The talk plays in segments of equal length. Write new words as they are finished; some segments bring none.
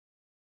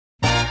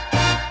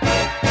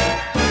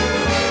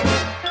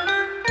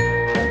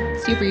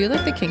Steve, were you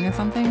like the king of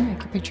something? I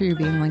could picture you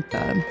being like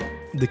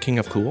The king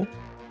of cool?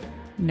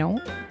 No,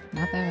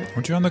 not that.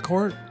 Weren't you on the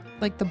court?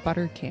 Like the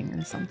butter king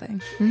or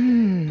something.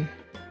 Mm.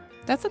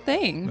 That's a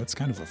thing. That's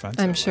kind of offensive.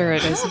 I'm sure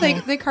it is. No,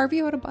 they carve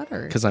you out of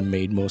butter. Because I'm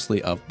made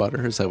mostly of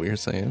butter. Is that what you're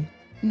saying?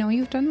 No,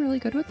 you've done really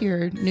good with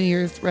your New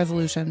Year's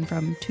resolution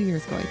from 2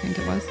 years ago, I think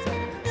it was.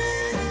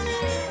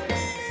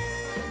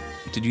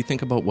 Did you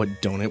think about what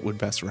donut would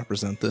best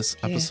represent this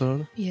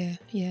episode? Yeah,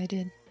 I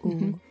did.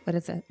 Ooh, what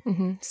is it?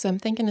 Mm-hmm. So I'm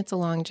thinking it's a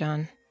Long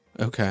John,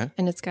 Okay.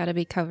 and it's got to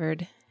be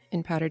covered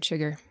in powdered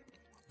sugar.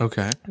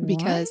 Okay.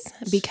 Because,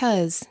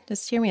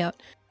 just hear me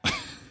out.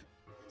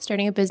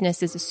 Starting a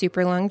business is a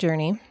super long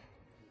journey,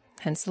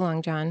 hence the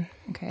Long John,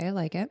 Okay, I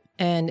like it.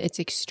 and it's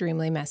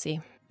extremely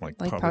messy. Like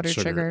powdered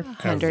sugar.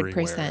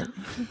 100%.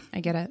 I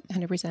get it.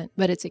 100%.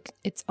 But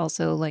it's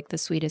also like the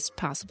sweetest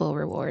possible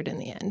reward in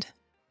the end.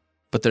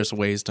 But there's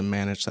ways to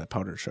manage that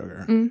powdered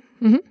sugar.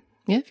 Mm-hmm.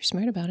 Yeah, if you're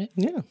smart about it.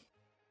 Yeah.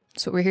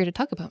 That's what we're here to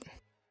talk about.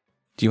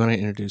 Do you want to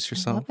introduce I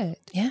yourself? love it.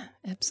 Yeah,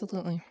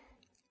 absolutely.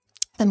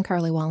 I'm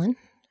Carly Wallen.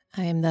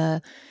 I am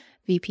the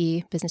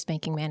VP Business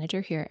Banking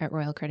Manager here at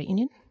Royal Credit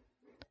Union.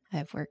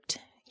 I've worked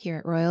here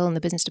at Royal in the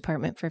business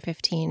department for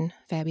 15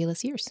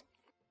 fabulous years.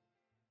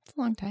 It's a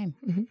long time.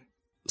 Mm-hmm.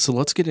 So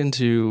let's get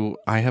into,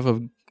 I have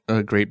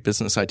a great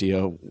business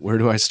idea. Where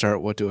do I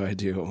start? What do I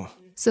do?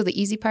 So the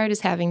easy part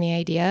is having the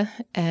idea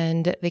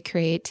and the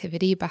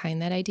creativity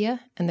behind that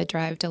idea and the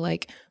drive to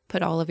like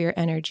put all of your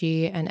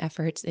energy and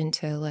efforts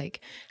into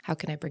like, how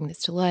can I bring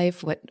this to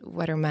life?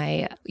 What are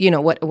my,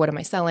 what am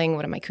I selling?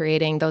 What am I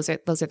creating? Those are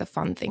the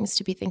fun things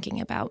to be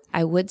thinking about.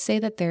 I would say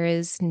that there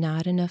is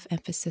not enough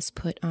emphasis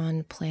put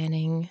on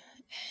planning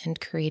and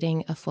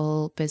creating a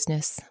full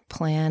business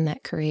plan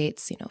that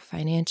creates,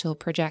 financial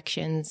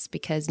projections,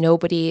 because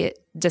nobody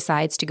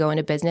decides to go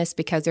into business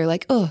because they're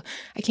like, oh,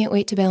 I can't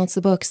wait to balance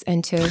the books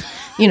and to,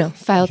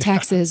 file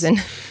taxes and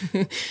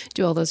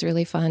do all those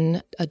really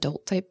fun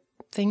adult type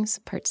things,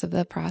 parts of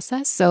the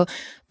process. So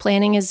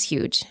planning is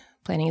huge.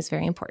 Planning is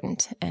very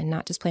important, and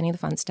not just planning the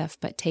fun stuff,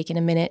 but taking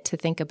a minute to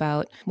think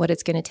about what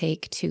it's going to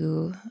take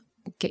to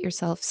get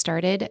yourself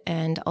started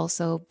and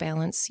also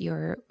balance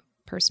your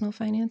personal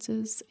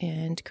finances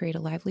and create a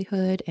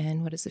livelihood,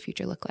 and what does the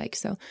future look like?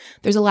 So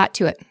there's a lot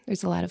to it.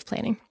 There's a lot of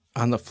planning.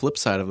 On the flip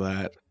side of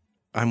that,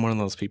 I'm one of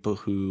those people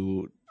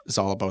who is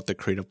all about the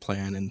creative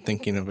plan and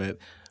thinking of it.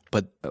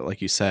 But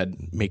like you said,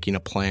 making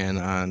a plan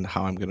on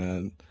how I'm going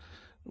to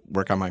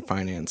work on my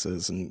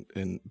finances,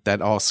 and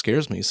that all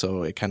scares me.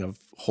 So it kind of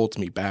holds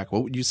me back.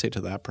 What would you say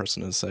to that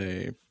person to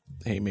say,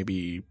 hey,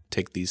 maybe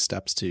take these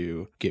steps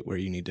to get where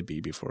you need to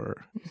be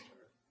before?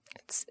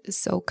 It's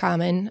so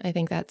common. I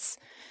think that's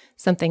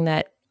something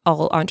that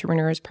all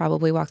entrepreneurs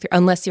probably walk through,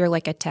 unless you're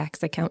like a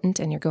tax accountant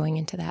and you're going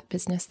into that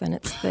business, then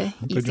it's the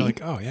easy. But you're like,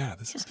 oh yeah,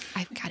 this is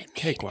I've got it made.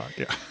 cakewalk.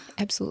 Yeah.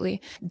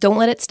 Absolutely. Don't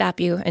let it stop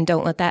you, and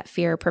don't let that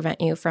fear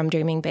prevent you from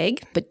dreaming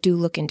big, but do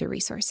look into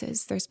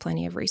resources. There's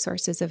plenty of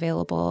resources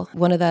available.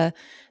 One of the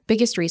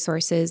biggest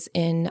resources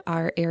in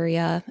our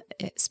area,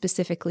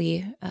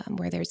 specifically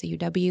where there's a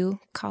UW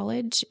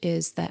college,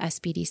 is the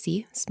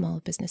SBDC, Small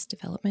Business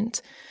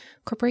Development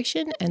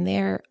Corporation, and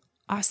they're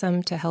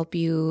awesome to help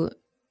you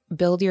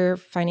build your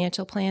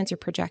financial plans, your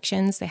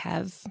projections. They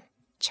have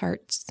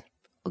charts,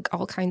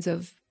 all kinds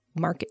of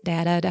market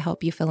data to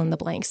help you fill in the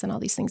blanks and all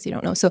these things you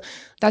don't know. So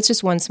that's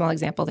just one small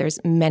example. There's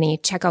many.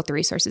 Check out the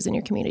resources in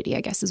your community, I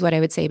guess, is what I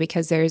would say,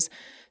 because there's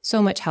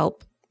so much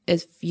help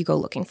if you go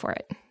looking for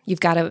it.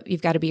 You've got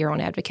to be your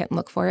own advocate and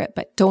look for it,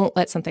 but don't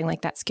let something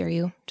like that scare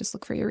you. Just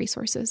look for your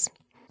resources.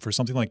 For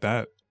something like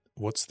that,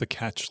 what's the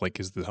catch? Like,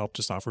 is the help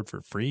just offered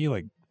for free?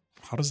 Like,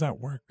 how does that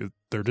work?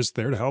 They're just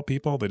there to help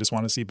people. They just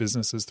want to see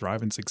businesses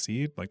thrive and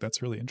succeed. Like,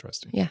 that's really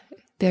interesting. Yeah,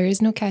 there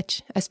is no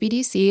catch.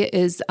 SBDC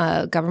is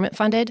government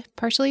funded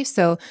partially.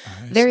 So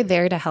they're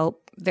there to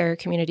help their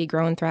community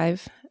grow and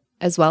thrive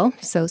as well.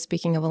 So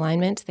speaking of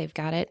alignment, they've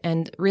got it.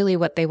 And really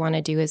what they want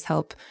to do is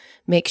help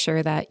make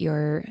sure that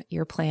your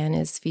plan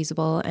is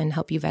feasible and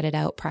help you vet it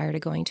out prior to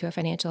going to a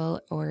financial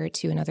or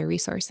to another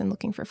resource and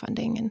looking for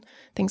funding and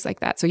things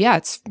like that. So yeah,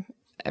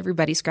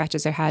 everybody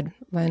scratches their head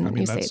when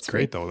you say it's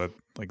free. Great though, that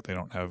like they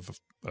don't have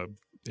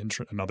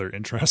another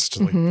interest.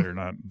 Like they're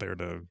not there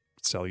to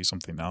sell you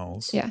something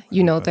else. Yeah,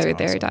 they're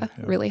there to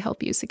really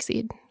help you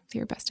succeed with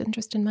your best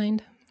interest in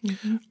mind.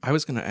 Mm-hmm. I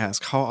was going to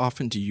ask, how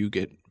often do you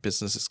get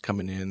businesses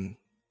coming in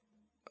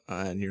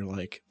and you're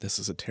like, this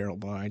is a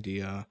terrible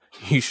idea.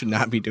 You should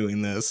not be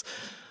doing this.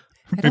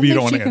 Maybe you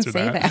don't want to answer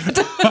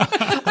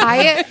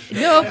that.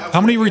 No.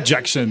 How many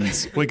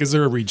rejections? Like, is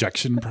there a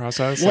rejection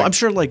process? Well, I'm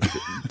sure like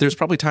there's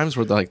probably times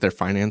where like their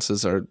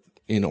finances are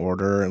in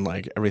order and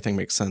like everything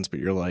makes sense, but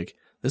you're like,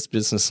 this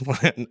business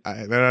plan,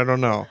 I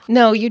don't know.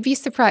 No, you'd be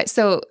surprised.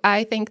 So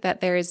I think that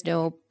there is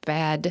no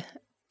bad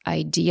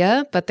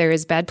idea, but there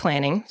is bad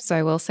planning. So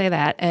I will say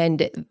that.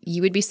 And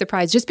you would be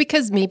surprised just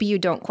because maybe you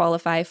don't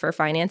qualify for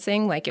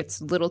financing, like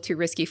it's a little too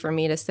risky for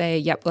me to say,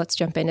 yep, let's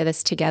jump into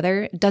this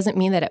together. It doesn't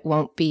mean that it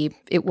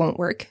won't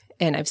work.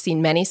 And I've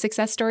seen many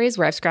success stories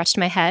where I've scratched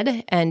my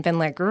head and been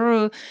like,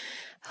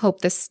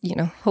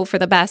 hope for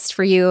the best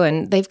for you.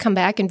 And they've come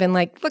back and been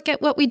like, look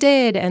at what we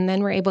did. And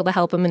then we're able to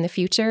help them in the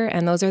future.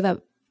 And those are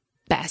the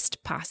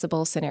best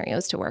possible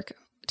scenarios to work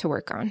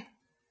on.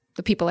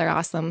 The people are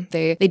awesome.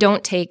 We're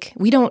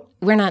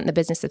not in the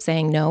business of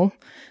saying no.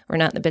 We're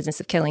not in the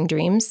business of killing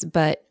dreams,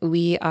 but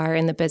we are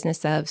in the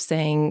business of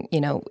saying,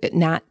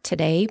 not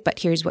today, but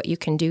here's what you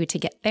can do to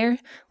get there.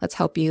 Let's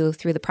help you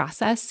through the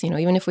process.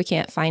 Even if we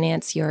can't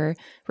finance your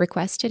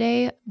request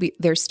today,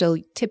 there's still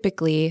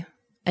typically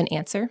an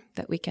answer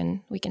that we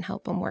can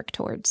help them work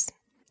towards.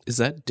 Is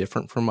that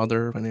different from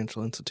other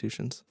financial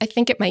institutions? I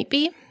think it might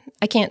be.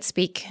 I can't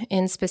speak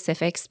in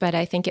specifics, but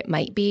I think it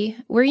might be.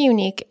 We're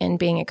unique in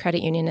being a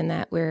credit union in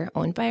that we're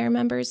owned by our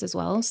members as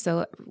well.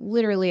 So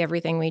literally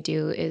everything we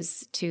do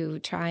is to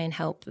try and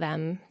help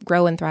them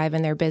grow and thrive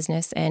in their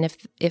business. And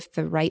if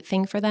the right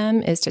thing for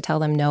them is to tell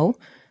them no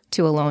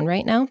to a loan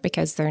right now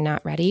because they're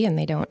not ready and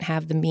they don't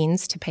have the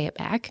means to pay it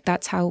back,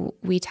 that's how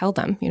we tell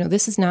them,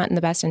 this is not in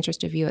the best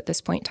interest of you at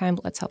this point in time,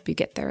 but let's help you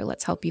get there.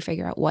 Let's help you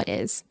figure out what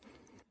is.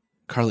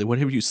 Carly, what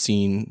have you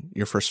seen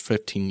your first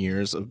 15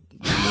 years of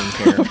being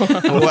here?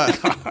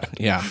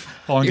 Yeah.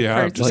 How long do you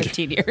have?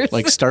 15 years.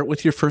 Like start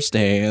with your first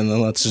day and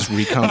then let's just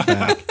recount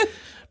back.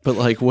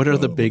 But what are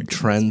the big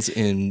trends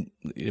in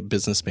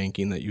business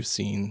banking that you've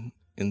seen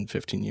in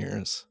 15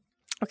 years?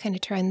 What kind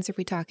of trends are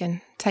we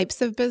talking?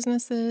 Types of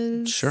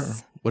businesses? Sure.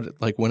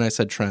 When I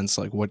said trends,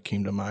 what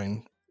came to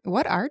mind?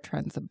 What are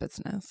trends of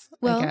business?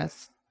 Well,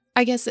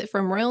 I guess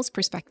from Royal's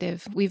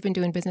perspective, we've been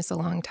doing business a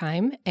long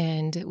time,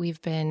 and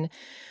we've been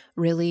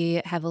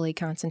really heavily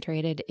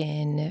concentrated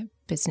in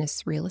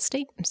business real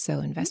estate. So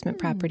investment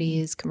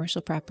properties,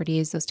 commercial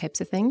properties, those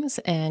types of things.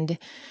 And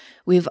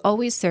we've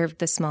always served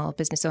the small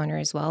business owner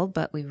as well,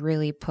 but we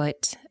really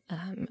put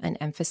an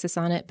emphasis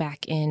on it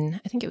back in,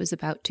 I think it was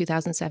about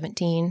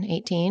 2017,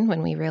 18,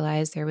 when we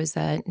realized there was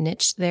a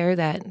niche there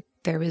that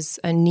there was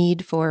a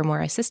need for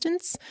more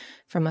assistance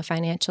from a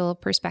financial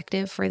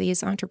perspective for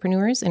these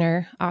entrepreneurs in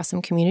our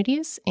awesome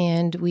communities.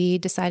 And we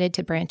decided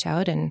to branch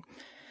out and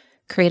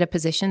create a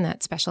position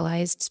that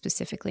specialized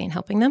specifically in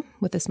helping them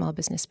with a small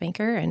business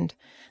banker. And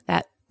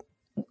that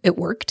it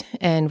worked,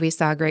 and we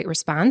saw a great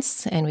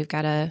response. And we've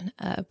got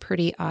a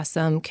pretty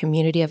awesome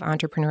community of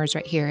entrepreneurs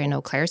right here in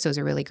Eau Claire. So it was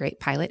a really great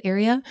pilot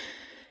area,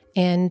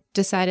 and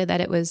decided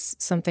that it was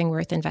something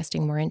worth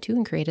investing more into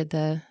and created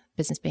the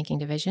business banking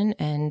division.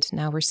 And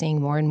now we're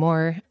seeing more and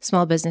more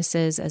small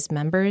businesses as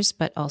members,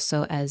 but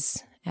also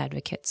as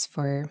advocates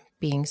for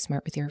being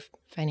smart with your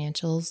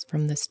financials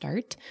from the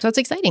start. So it's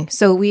exciting.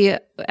 So we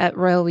at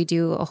Royal, we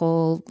do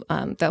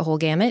the whole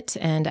gamut,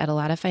 and at a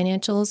lot of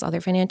other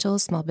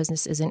financials, small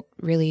business isn't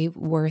really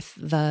worth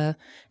the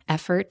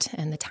effort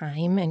and the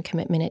time and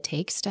commitment it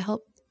takes to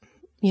help,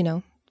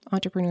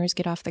 entrepreneurs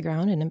get off the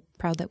ground, and I'm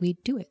proud that we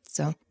do it.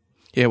 So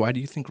yeah, why do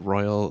you think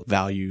Royal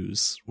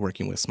values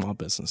working with small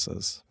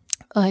businesses?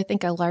 Well, I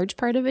think a large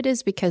part of it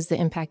is because the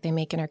impact they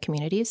make in our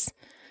communities.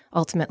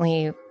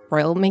 Ultimately,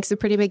 Royal makes a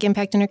pretty big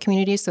impact in our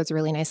communities, so it's a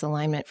really nice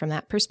alignment from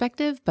that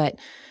perspective. But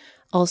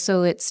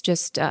also, it's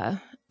just, I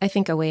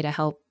think, a way to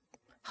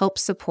help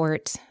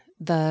support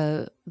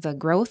the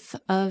growth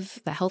of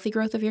the healthy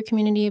growth of your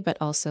community, but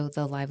also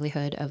the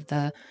livelihood of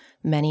the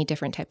many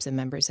different types of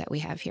members that we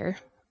have here.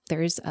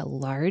 There's a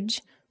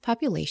large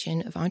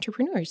population of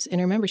entrepreneurs in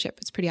our membership.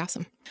 It's pretty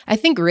awesome. I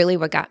think really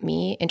what got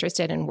me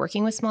interested in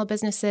working with small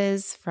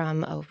businesses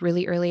from a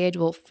really early age,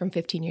 from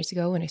 15 years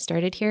ago when I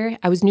started here,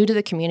 I was new to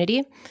the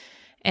community.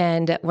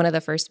 And one of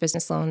the first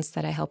business loans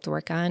that I helped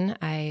work on,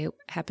 I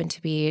happened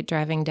to be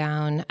driving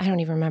down, I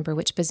don't even remember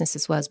which business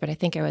this was, but I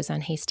think I was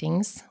on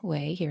Hastings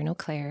Way here in Eau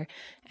Claire,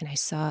 and I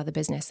saw the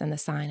business and the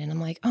sign, and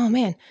I'm like, oh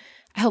man,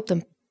 I helped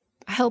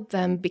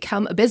them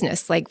become a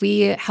business. We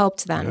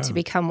helped them to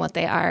become what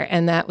they are.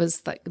 And that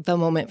was the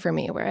moment for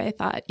me where I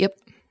thought, yep,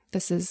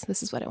 this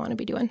is what I want to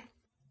be doing.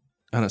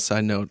 On a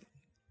side note,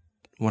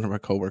 one of our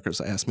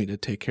coworkers asked me to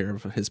take care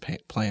of his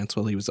plants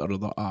while he was out of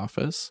the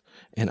office,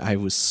 and I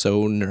was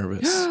so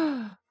nervous.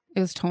 It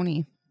was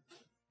Tony,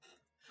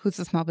 who's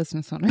a small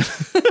business owner.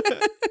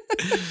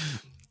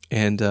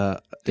 And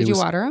did you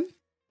water them?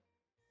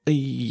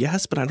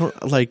 Yes, but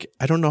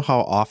I don't know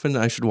how often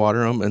I should water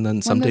them. And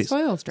then some when days, the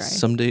soil's dry.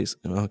 Some days,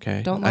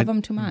 okay. Don't love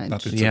them too much.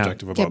 Nothing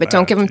subjective about that. Yeah, but that.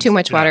 don't give them too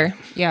much water.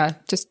 Yeah,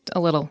 just a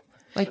little.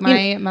 Like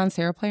my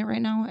Monstera plant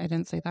right now, I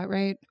didn't say that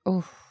right.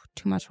 Oh,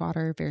 too much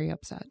water, very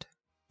upset.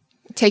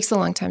 It takes a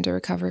long time to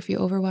recover if you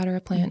overwater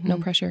a plant. No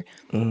pressure.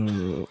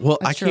 Well,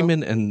 I came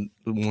in and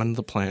one of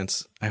the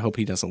plants, I hope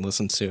he doesn't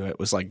listen to it,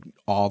 was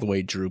all the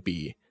way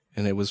droopy.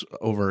 And it was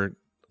over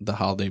the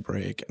holiday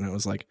break. And I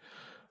was like,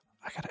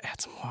 I got to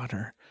add some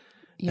water.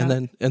 Yeah.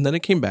 And then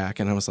it came back,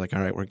 and I was like,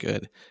 all right, we're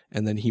good.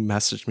 And then he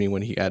messaged me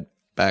when he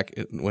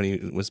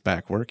was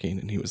back working,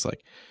 and he was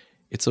like,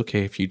 it's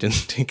okay if you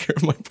didn't take care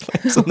of my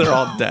plants and they're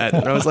all dead.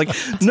 And I was like,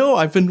 no,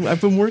 I've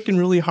been working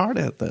really hard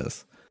at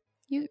this.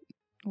 You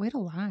way to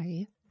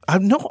lie.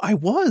 No, I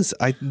was.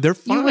 They're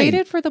fine. You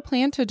waited for the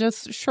plant to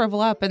just shrivel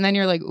up, and then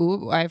you're like,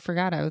 ooh, I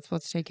forgot I was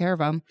supposed to take care of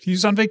them. He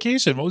was on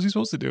vacation. What was he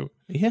supposed to do?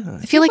 Yeah.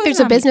 I feel like there's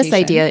a business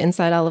idea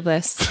inside all of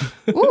this.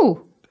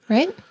 Ooh.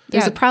 right?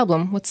 There's Yeah. a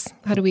problem.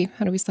 How do we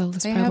solve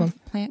this They problem?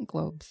 have plant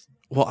globes.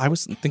 Well, I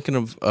was thinking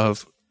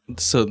of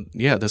so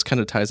yeah, this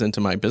kind of ties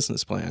into my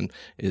business plan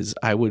is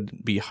I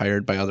would be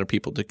hired by other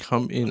people to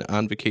come in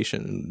on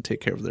vacation and take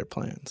care of their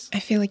plants. I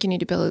feel like you need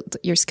to build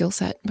your skill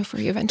set before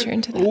you venture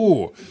into that.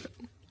 Ooh,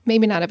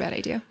 Maybe not a bad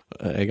idea.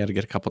 I got to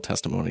get a couple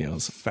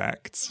testimonials.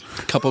 facts.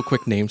 A couple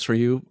quick names for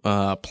you.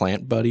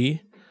 Plant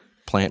Buddy,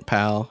 Plant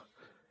Pal,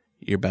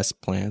 your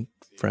best plant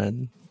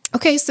friend.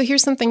 Okay, so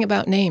here's something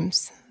about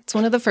names. It's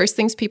one of the first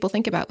things people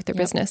think about with their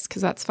business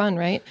because that's fun,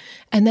 right?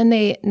 And then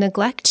they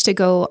neglect to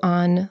go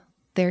on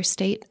their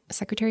state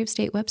Secretary of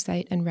State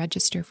website and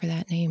register for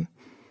that name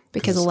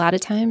because a lot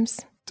of times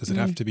Does it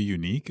have to be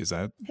unique? Is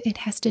that it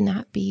has to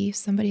not be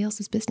somebody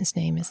else's business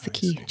name is the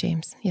key,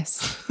 James.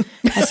 Yes.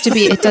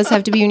 It does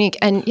have to be unique.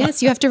 And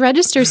yes, you have to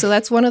register. So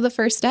that's one of the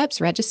first steps.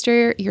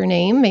 Register your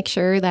name, make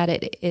sure that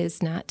it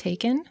is not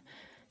taken.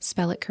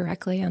 Spell it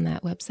correctly on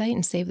that website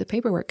and save the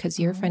paperwork because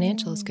your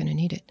financial is going to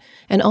need it.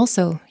 And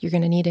also, you're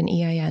going to need an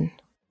EIN,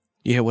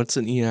 Yeah, what's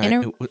an EI?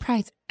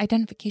 Enterprise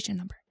identification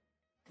number.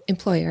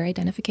 employer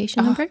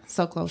identification number.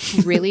 So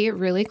close. Really,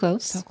 really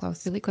close. So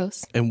close. Really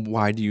close. And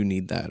why do you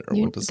need that, or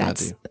what does that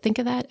do? Think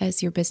of that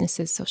as your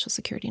business's social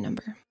security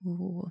number.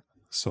 Ooh.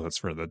 so? That's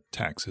for the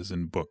taxes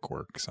and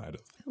bookwork side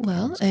of.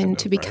 Well, things, and kind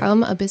to of, right?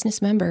 become a business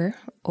member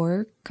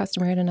or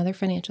customer at another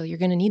financial, you're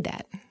going to need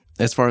that.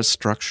 As far as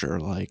structure,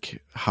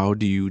 like how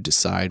do you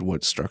decide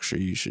what structure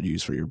you should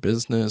use for your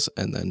business?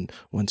 And then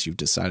once you've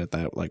decided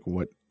that, like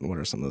what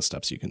are some of the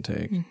steps you can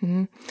take?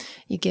 Mm-hmm.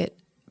 You get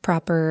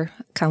proper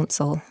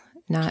counsel,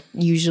 not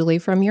usually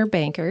from your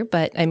banker,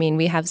 but I mean,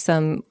 we have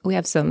some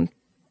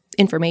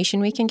information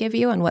we can give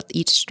you on what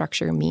each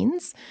structure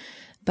means.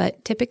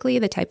 But typically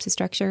the types of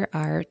structure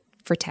are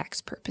for tax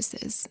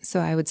purposes. So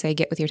I would say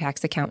get with your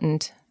tax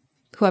accountant,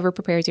 whoever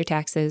prepares your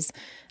taxes,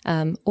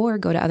 or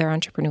go to other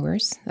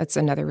entrepreneurs. That's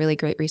another really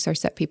great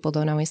resource that people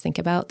don't always think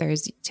about.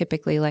 There's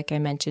typically, like I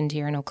mentioned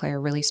here in Eau Claire, a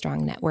really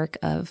strong network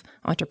of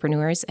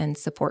entrepreneurs and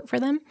support for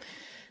them.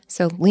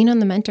 So lean on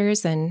the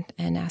mentors and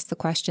ask the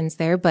questions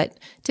there. But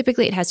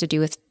typically it has to do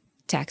with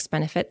tax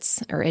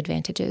benefits or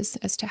advantages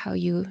as to how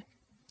you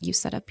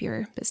set up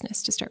your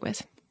business to start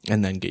with.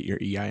 And then get your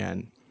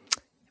EIN.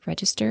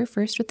 Register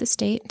first with the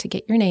state to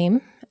get your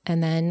name,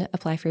 and then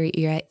apply for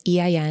your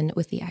EIN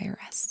with the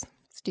IRS.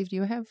 Steve, do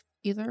you have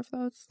either of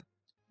those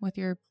with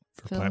your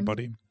For film Plant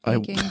Buddy?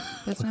 making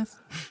business?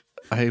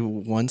 I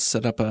once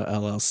set up a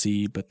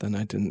LLC, but then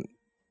I didn't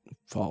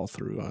follow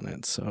through on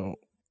it. So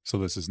So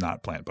this is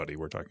not Plant Buddy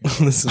we're talking about.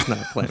 this is not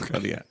Plant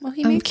Buddy yet. Well,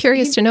 I'm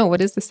curious to know,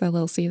 what is this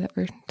LLC that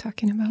we're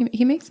talking about?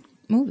 He makes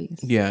movies.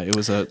 Yeah, it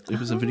was a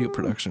video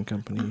production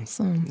company.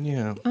 Awesome.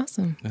 Yeah.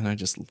 Awesome. And I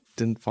just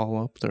didn't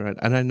follow up there.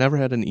 And I never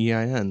had an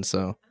EIN,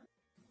 so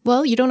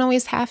Well, you don't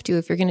always have to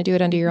if you're going to do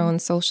it under your own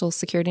social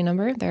security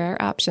number. There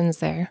are options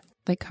there.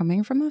 Like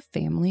coming from a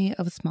family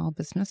of small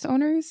business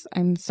owners,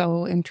 I'm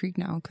so intrigued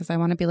now because I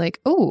want to be like,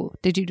 oh,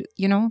 did you,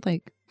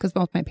 like, because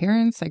both my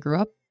parents, I grew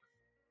up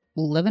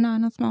living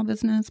on a small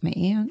business, my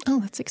aunt. Oh,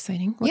 that's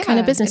exciting. What Yeah, kind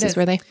of it businesses is.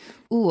 were they?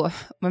 Ooh,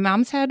 my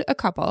mom's had a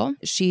couple.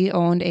 She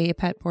owned a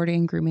pet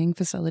boarding grooming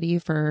facility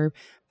for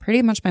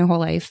pretty much my whole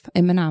life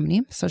in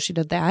Menominee. So she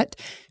did that.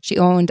 She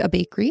owned a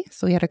bakery.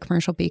 So we had a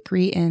commercial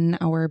bakery in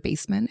our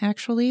basement,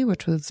 actually,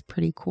 which was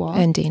pretty cool.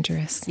 And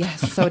dangerous.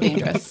 Yes, so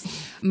dangerous.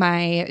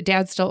 My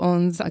dad still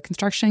owns a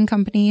construction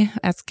company,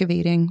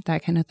 excavating,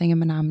 that kind of thing in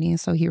Menominee.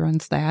 So he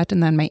runs that.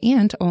 And then my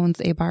aunt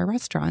owns a bar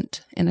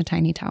restaurant in a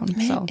tiny town.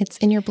 Man, So it's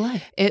in your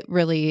blood. it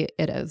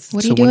is.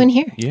 What are So you doing when-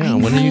 here? yeah. I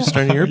When are you know.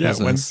 starting your Yeah,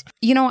 business?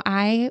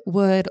 I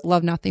would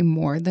love nothing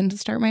more than to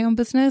start my own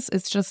business.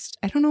 It's just,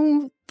 I don't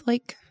know,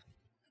 like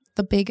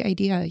the big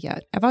idea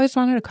yet. I've always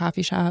wanted a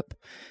coffee shop.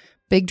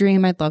 Big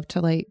dream. I'd love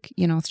to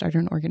start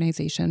an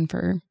organization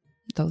for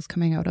those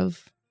coming out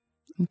of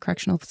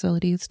correctional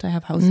facilities to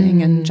have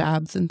housing and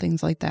jobs and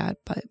things like that.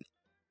 But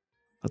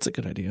That's a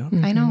good idea.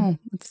 Mm-hmm. I know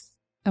it's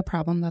a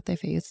problem that they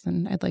face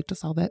and I'd like to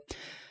solve it.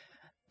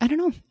 I don't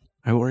know.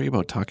 I worry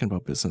about talking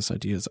about business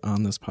ideas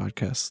on this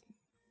podcast.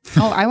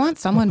 Oh, I want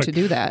someone to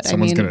do that.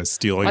 Someone's going to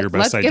steal your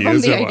best let's give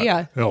ideas. them the or what?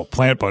 idea. Oh,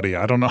 Plant Buddy.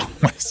 I don't know.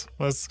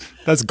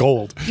 That's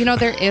gold.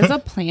 There is a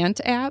plant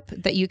app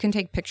that you can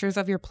take pictures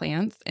of your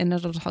plants and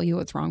it'll tell you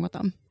what's wrong with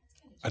them.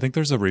 I think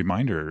there's a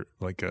reminder,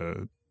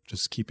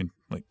 just keeping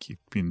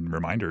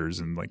reminders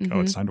and oh,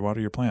 it's time to water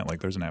your plant.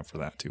 Like there's an app for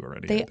that too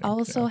already. I They think,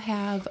 also yeah.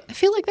 have I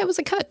feel like that was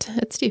a cut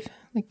at Steve.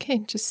 Like, hey,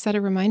 just set a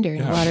reminder and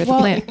Yeah. water the Well,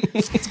 plant.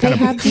 they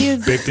have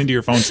these, baked into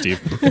your phone, Steve.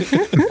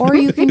 or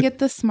you can get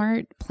the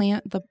smart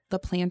plant, the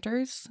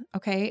planters,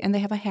 okay, and they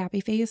have a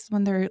happy face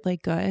when they're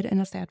like good and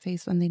a sad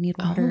face when they need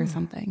water or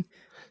something.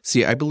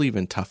 See, I believe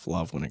in tough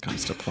love when it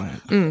comes to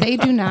plant. They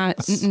do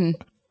not.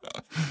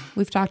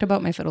 We've talked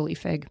about my fiddle leaf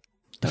fig.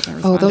 Doesn't Oh,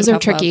 respond those to are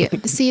tough love.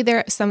 tricky. See,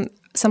 there some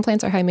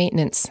plants are high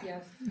maintenance.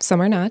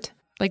 Some are not.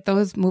 Like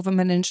those, move them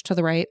an inch to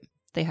the right,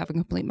 they have a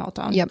complete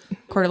meltdown. Yep.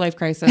 Quarter life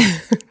crisis.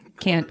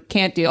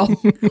 Can't deal.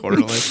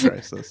 Quarter life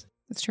crisis.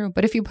 It's true.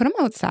 But if you put them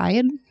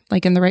outside,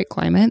 like in the right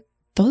climate,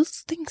 those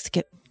things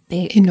get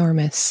big.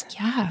 Enormous.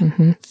 Yeah,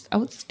 Mm-hmm. it's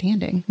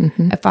outstanding.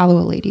 Mm-hmm. I follow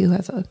a lady who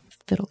has a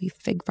fiddle leaf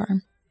fig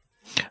farm.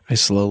 I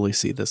slowly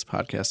see this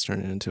podcast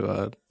turn into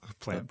a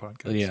Plant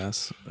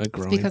podcast. a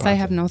growing Because I podcast.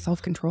 have no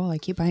self-control. I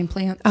keep buying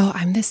plants. Oh,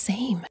 I'm the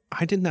same.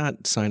 I did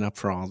not sign up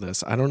for all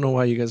this. I don't know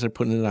why you guys are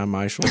putting it on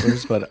my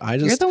shoulders, but I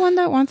You're just the one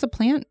that wants a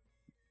plant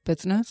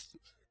business.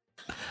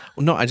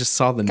 no, I just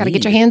saw the Got to need.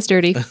 get your hands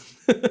dirty.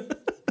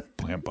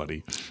 Plant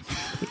buddy.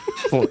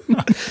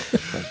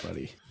 Right,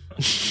 buddy.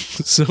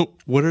 So,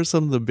 what are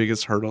some of the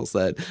biggest hurdles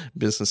that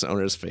business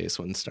owners face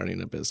when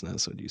starting a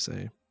business, would you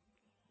say?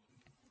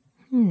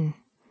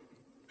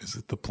 Is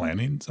it the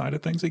planning side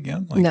of things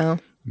again? No.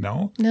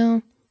 No?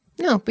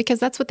 No, because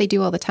that's what they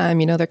do all the time.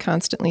 You know, they're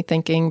constantly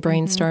thinking,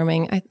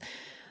 brainstorming.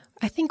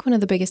 I think one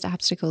of the biggest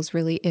obstacles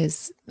really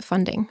is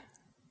funding.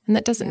 And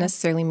that doesn't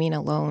necessarily mean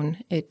a loan.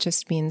 It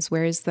just means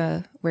where's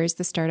the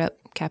startup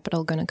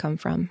capital going to come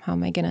from? How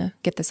am I going to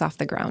get this off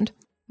the ground?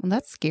 Well,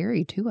 that's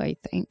scary too, I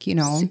think, you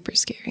know, Super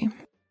scary.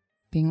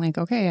 being like,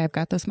 okay, I've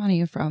got this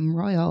money from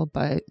Royal,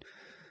 but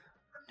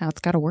now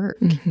it's got to work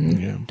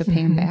Yeah. to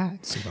pay him back.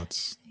 So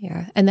that's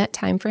Yeah. And that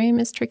time frame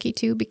is tricky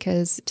too,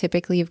 because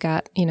typically you've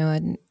got, you know, a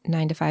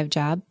 9-to-5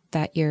 job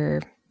that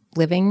you're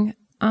living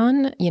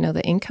on, you know,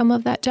 the income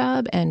of that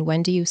job. And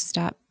when do you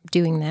stop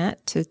doing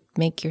that to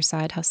make your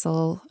side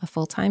hustle a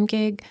full-time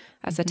gig?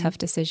 That's a tough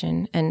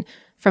decision. And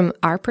from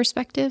our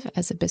perspective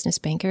as a business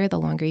banker, the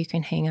longer you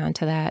can hang on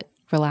to that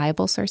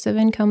reliable source of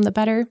income, the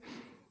better,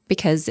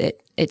 because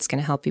it's going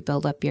to help you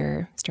build up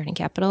your starting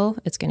capital.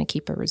 It's going to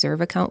keep a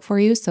reserve account for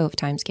you. So if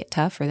times get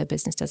tough or the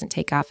business doesn't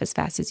take off as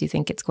fast as you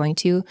think it's going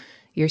to,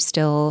 you're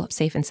still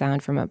safe and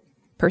sound from a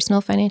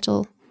personal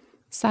financial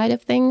side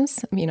of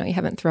things. You know, you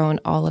haven't thrown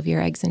all of your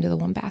eggs into the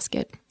one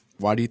basket.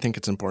 Why do you think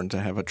it's important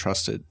to have a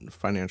trusted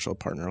financial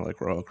partner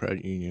like Royal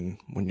Credit Union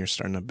when you're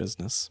starting a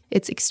business?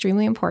 It's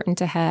extremely important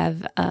to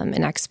have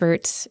an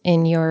expert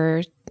in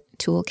your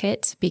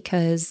toolkit,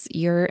 because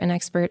you're an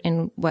expert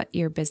in what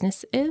your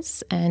business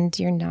is and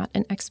you're not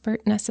an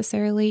expert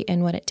necessarily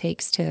in what it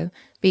takes to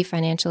be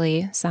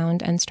financially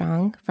sound and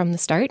strong from the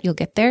start. You'll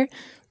get there,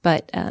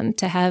 but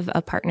to have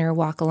a partner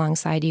walk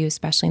alongside you,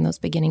 especially in those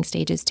beginning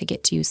stages, to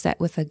get you set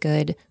with a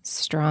good,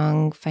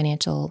 strong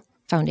financial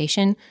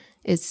foundation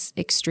is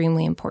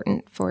extremely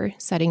important for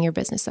setting your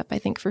business up, I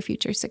think, for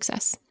future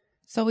success.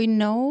 So we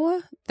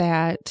know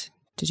that,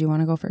 did you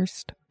want to go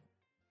first?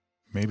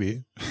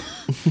 maybe.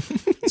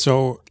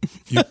 So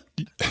you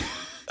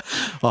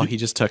Well, he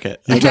just took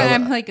it.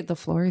 I'm like, the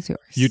floor is yours.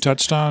 You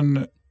touched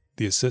on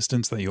the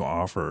assistance that you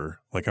offer.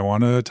 Like, I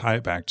want to tie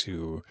it back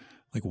to,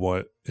 like,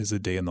 what is a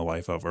day in the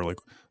life of, or like,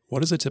 what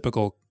does a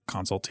typical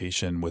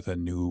consultation with a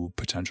new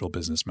potential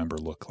business member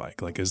look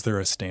like? Like, is there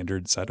a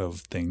standard set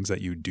of things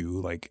that you do?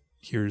 Like,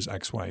 here's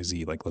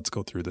XYZ, like, let's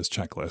go through this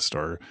checklist,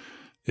 or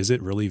is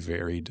it really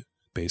varied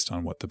based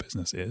on what the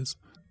business is?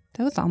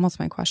 That was almost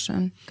my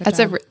question. Good That's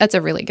job. that's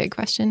a really good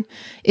question.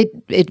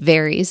 It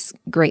varies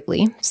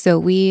greatly. So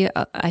we,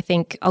 I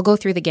think I'll go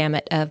through the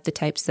gamut of the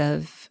types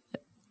of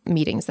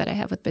meetings that I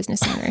have with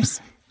business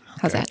owners.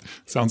 How's that?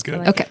 Sounds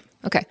good.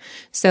 Okay.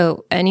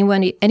 So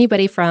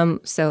anybody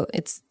from, so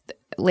it's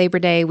Labor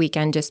Day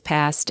weekend just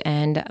passed,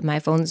 and my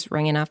phone's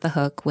ringing off the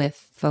hook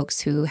with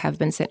folks who have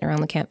been sitting around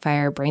the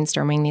campfire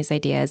brainstorming these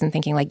ideas and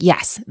thinking like,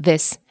 yes,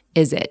 this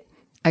is it.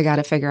 I got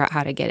to figure out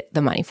how to get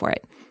the money for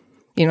it.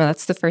 You know,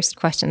 that's the first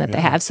question that they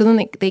have. So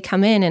then they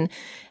come in and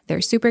they're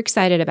super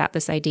excited about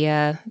this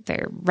idea.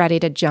 They're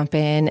ready to jump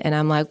in. And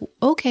I'm like,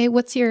 okay,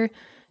 what are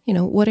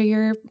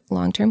your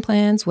long-term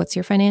plans? What's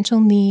your financial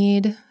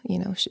need? You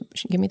know,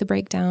 give me the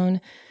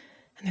breakdown.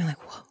 And they're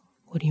like, well,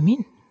 what do you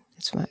mean?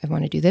 I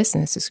want to do this,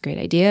 and this is a great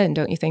idea. And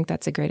don't you think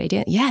that's a great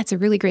idea? Yeah, it's a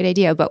really great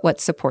idea, but what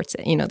supports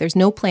it? You know, there's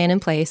no plan in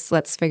place.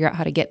 Let's figure out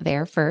how to get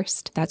there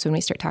first. That's when we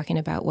start talking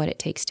about what it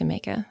takes to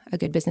make a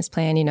good business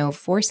plan. You know,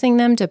 forcing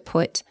them to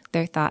put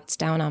their thoughts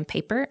down on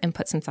paper and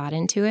put some thought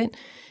into it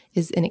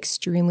is an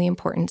extremely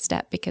important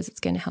step, because it's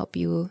going to help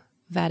you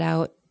vet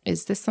out,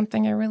 is this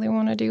something I really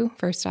want to do,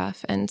 first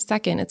off? And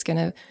second, it's going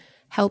to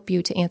help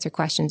you to answer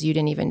questions you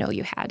didn't even know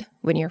you had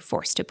when you're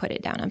forced to put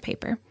it down on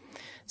paper.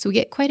 So we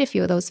get quite a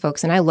few of those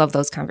folks, and I love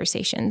those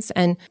conversations.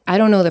 And I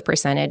don't know the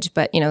percentage,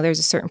 but, you know, there's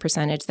a certain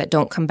percentage that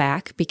don't come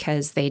back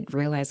because they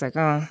realize like,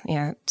 oh,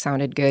 yeah, it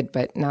sounded good,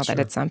 but now that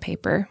it's on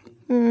paper,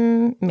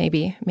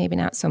 maybe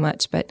not so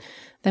much. But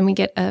then we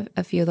get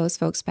a few of those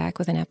folks back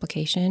with an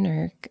application,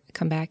 or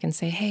come back and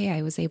say, hey,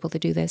 I was able to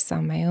do this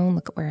on my own.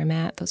 Look at where I'm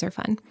at. Those are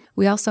fun.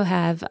 We also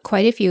have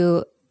quite a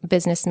few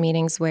business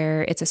meetings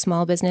where it's a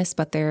small business,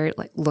 but they're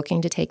like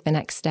looking to take the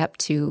next step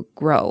to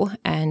grow.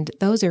 And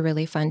those are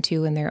really fun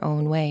too in their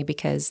own way,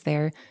 because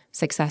they're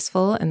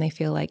successful and they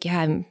feel like,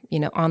 yeah, I'm,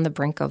 you know, on the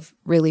brink of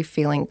really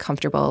feeling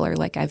comfortable, or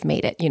like I've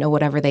made it, you know,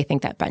 whatever they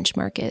think that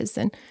benchmark is.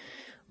 And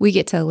we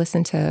get to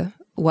listen to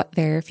what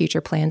their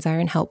future plans are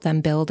and help them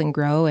build and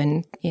grow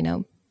and, you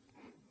know,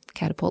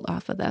 catapult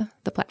off of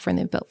the platform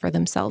they've built for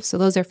themselves. So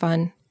those are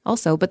fun.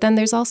 also. But then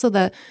there's also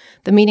the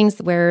meetings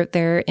where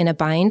they're in a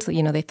bind.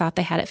 You know, they thought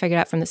they had it figured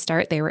out from the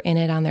start. They were in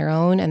it on their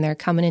own, and they're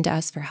coming into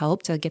us for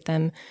help to get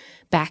them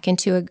back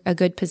into a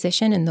good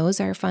position. And those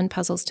are fun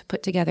puzzles to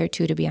put together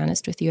too, to be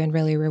honest with you, and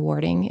really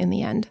rewarding in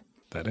the end.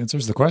 That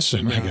answers the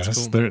question, I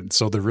guess. Cool.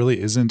 So there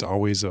really isn't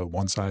always a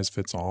one size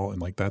fits all.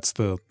 And like, that's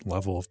the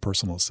level of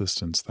personal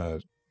assistance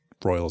that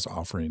Royal's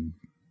offering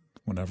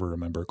whenever a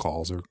member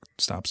calls or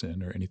stops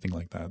in or anything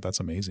like that.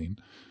 That's amazing.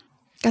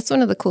 That's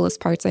one of the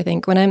coolest parts, I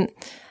think. When I'm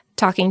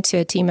talking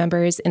to team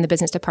members in the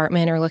business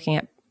department or looking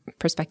at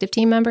prospective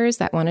team members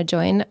that want to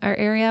join our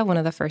area, one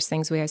of the first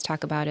things we always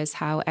talk about is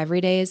how every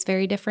day is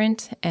very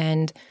different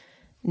and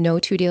no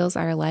two deals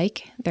are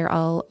alike. They're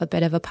all a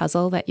bit of a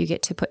puzzle that you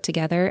get to put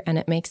together, and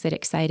it makes it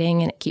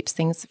exciting and it keeps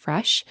things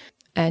fresh.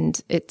 And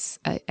it's,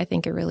 I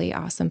think, a really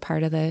awesome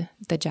part of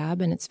the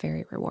job, and it's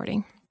very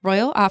rewarding.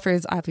 Royal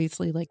offers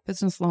obviously like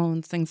business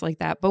loans, things like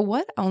that. But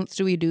what else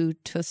do we do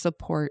to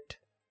support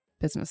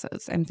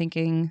businesses? I'm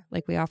thinking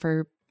like we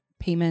offer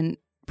payment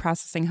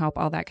processing help,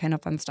 all that kind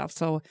of fun stuff.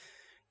 So,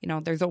 you know,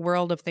 there's a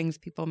world of things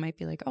people might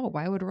be like, oh,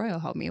 why would Royal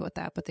help me with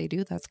that? But they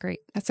do. That's great.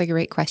 That's a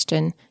great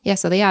question. Yeah,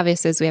 so the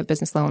obvious is we have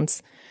business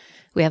loans,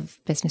 we have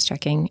business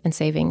checking and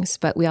savings,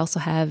 but we also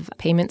have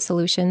payment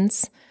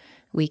solutions.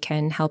 We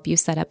can help you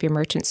set up your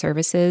merchant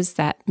services.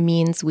 That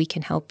means we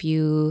can help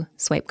you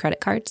swipe credit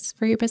cards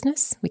for your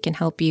business. We can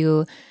help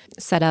you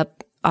set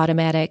up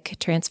automatic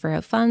transfer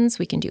of funds.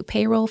 We can do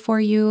payroll for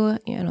you.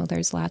 You know,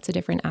 there's lots of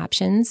different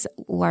options.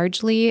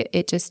 Largely,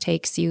 it just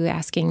takes you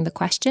asking the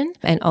question.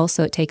 And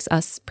also it takes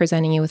us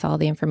presenting you with all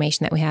the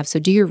information that we have. So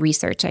do your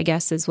research, I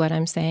guess, is what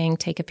I'm saying.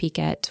 Take a peek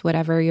at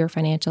whatever your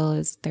financial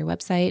is, their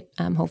website.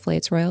 Hopefully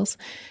it's Royal's.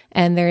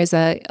 And there is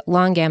a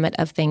long gamut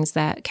of things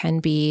that can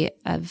be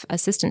of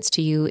assistance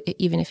to you,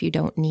 even if you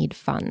don't need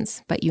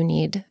funds, but you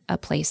need a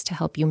place to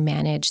help you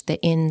manage the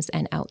ins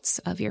and outs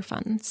of your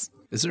funds.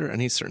 Is there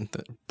any certain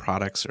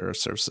products or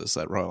services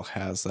that Royal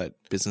has that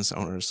business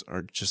owners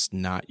are just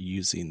not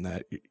using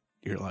that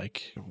you're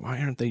like, why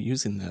aren't they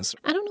using this?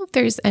 I don't know if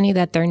there's any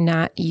that they're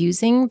not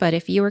using, but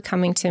if you were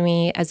coming to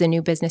me as a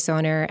new business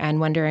owner and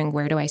wondering,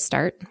 where do I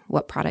start?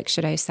 What product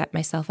should I set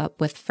myself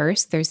up with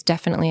first? There's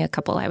definitely a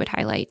couple I would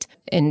highlight.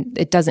 And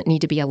it doesn't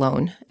need to be a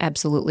loan.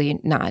 Absolutely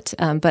not.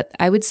 But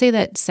I would say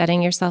that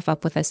setting yourself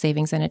up with a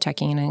savings and a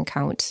checking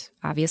account,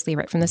 obviously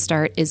right from the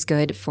start, is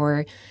good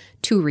for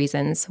two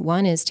reasons.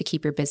 One is to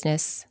keep your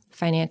business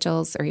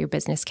financials or your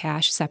business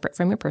cash separate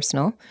from your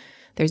personal.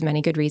 There's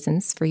many good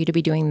reasons for you to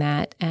be doing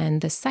that.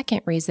 And the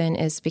second reason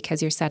is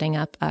because you're setting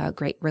up a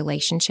great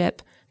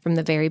relationship from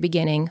the very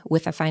beginning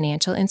with a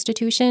financial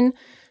institution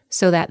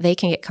so that they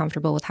can get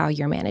comfortable with how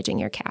you're managing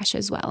your cash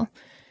as well.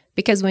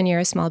 Because when you're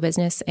a small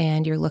business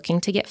and you're looking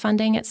to get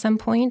funding at some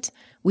point,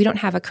 we don't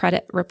have a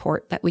credit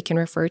report that we can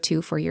refer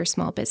to for your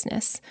small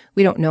business.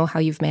 We don't know how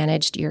you've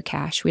managed your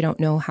cash. We don't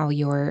know how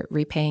you're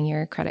repaying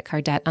your credit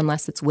card debt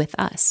unless it's with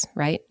us,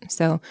 right?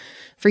 So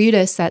for you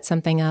to set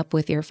something up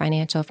with your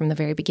financial from the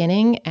very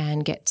beginning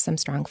and get some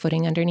strong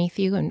footing underneath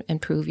you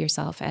and prove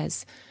yourself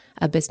as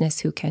a business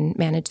who can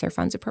manage their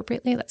funds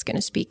appropriately, that's going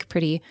to speak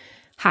pretty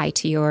high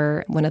to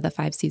your one of the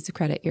 5 C's of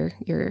credit,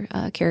 your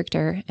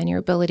character and your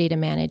ability to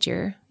manage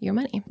your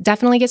money.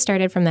 Definitely get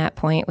started from that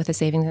point with a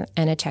savings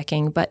and a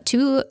checking. But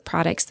two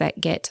products that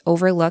get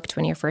overlooked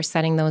when you're first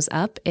setting those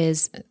up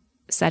is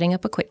setting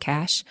up a quick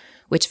cash,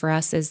 which for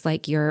us is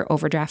like your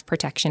overdraft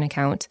protection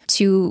account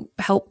to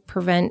help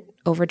prevent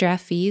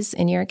overdraft fees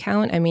in your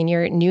account. I mean,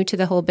 you're new to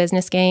the whole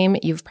business game.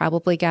 You've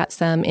probably got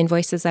some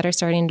invoices that are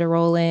starting to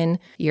roll in.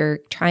 You're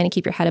trying to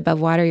keep your head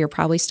above water. You're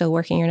probably still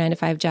working your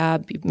 9-to-5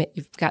 job.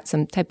 You've got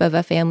some type of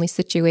a family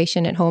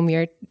situation at home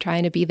you're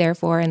trying to be there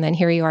for. And then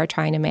here you are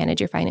trying to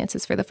manage your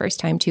finances for the first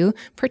time too.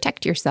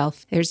 Protect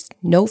yourself. There's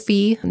no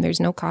fee and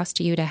there's no cost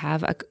to you to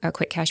have a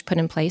quick cash put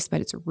in place,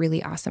 but it's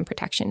really awesome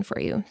protection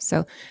for you.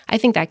 So I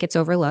think that gets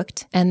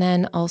overlooked. And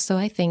then also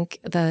I think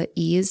the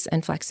ease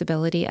and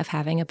flexibility of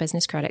having a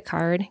business credit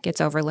card gets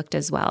overlooked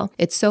as well.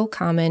 It's so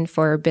common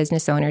for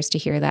business owners to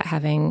hear that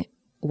having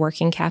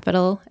working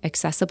capital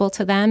accessible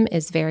to them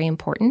is very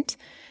important,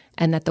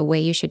 and that the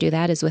way you should do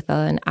that is with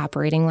an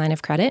operating line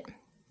of credit.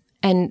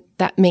 And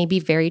that may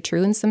be very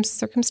true in some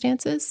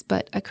circumstances,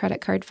 but a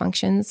credit card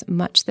functions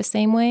much the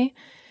same way.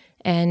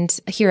 And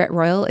here at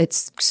Royal,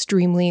 it's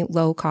extremely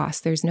low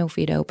cost. There's no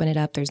fee to open it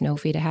up. There's no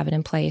fee to have it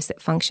in place.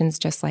 It functions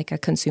just like a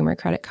consumer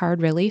credit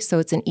card, really. So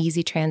it's an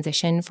easy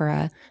transition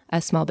for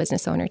a small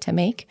business owner to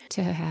make,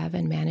 to have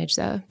and manage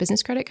a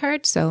business credit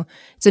card. So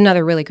it's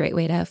another really great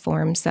way to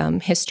form some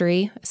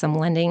history, some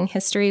lending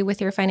history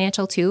with your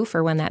financial too,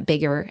 for when that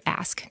bigger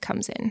ask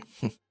comes in.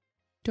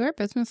 Do our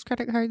business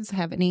credit cards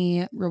have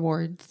any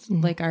rewards?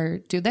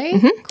 Do they?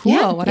 Mm-hmm. Cool.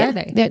 Yeah, what are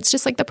they? It's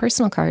just like the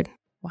personal card.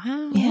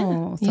 Wow.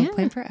 Yeah, So yeah.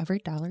 plan for every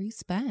dollar you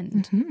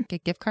spend. Mm-hmm.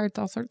 Get gift cards,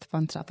 all sorts of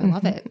fun stuff. I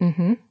love it.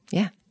 Mm-hmm.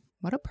 Yeah.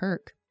 What a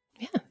perk.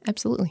 Yeah,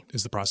 absolutely.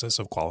 Is the process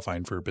of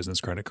qualifying for a business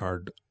credit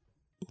card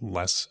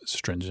less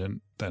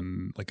stringent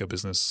than like a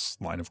business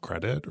line of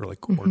credit or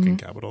like working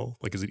capital?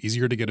 Like, is it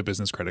easier to get a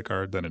business credit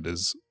card than it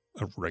is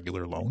a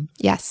regular loan?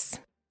 Yes.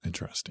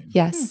 Interesting.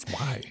 Yes.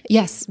 Why?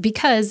 Yes,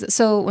 because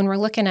so when we're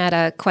looking at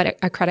a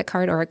credit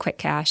card or a quick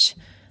cash,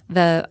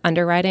 the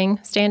underwriting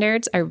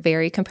standards are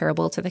very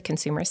comparable to the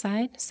consumer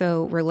side.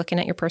 So we're looking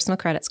at your personal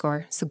credit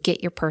score. So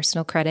get your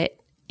personal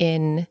credit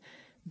in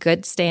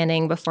good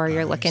standing before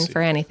you're looking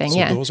for anything.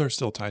 So those are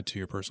still tied to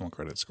your personal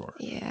credit score.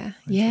 Yeah.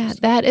 Yeah.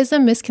 That is a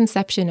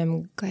misconception.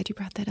 I'm glad you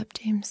brought that up,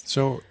 James.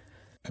 So,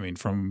 I mean,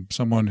 from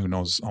someone who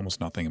knows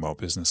almost nothing about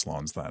business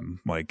loans, then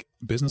like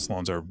business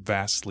loans are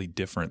vastly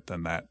different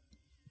than that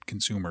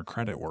consumer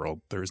credit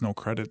world. There's no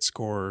credit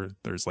score.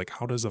 There's like,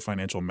 how does a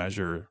financial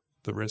measure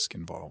the risk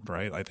involved,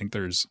 right? I think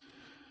is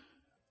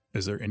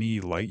there any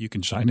light you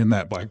can shine in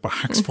that black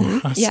box for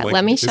us? Yeah, like,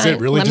 let me shine. Is it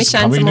really let me just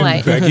shine coming some and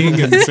light.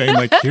 begging and saying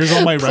like, here's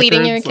all my records?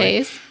 Pleading your like,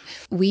 case.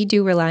 We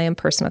do rely on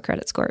personal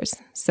credit scores.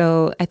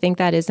 So I think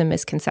that is a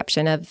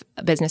misconception of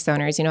business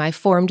owners. You know, I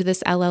formed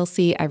this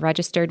LLC. I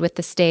registered with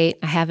the state.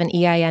 I have an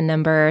EIN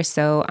number.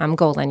 So I'm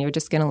golden. You're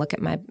just going to look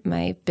at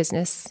my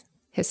business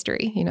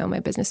history, you know, my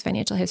business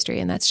financial history.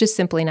 And that's just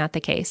simply not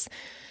the case.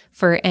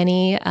 For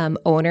any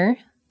owner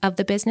of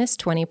the business,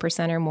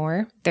 20% or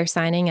more, they're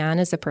signing on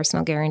as a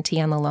personal guarantee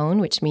on the loan,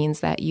 which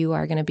means that you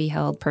are going to be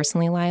held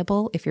personally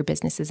liable if your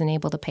business isn't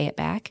able to pay it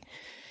back.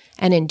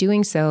 And in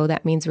doing so,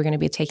 that means we're going to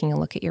be taking a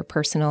look at your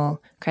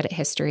personal credit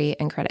history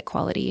and credit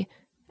quality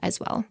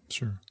as well.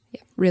 Sure.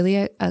 Yeah. Really,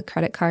 a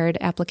credit card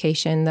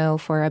application, though,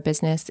 for a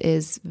business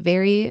is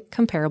very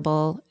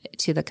comparable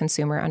to the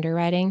consumer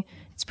underwriting.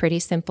 It's pretty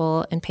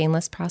simple and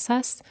painless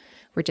process.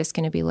 We're just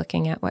going to be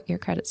looking at what your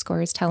credit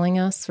score is telling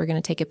us. We're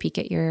going to take a peek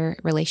at your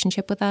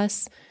relationship with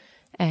us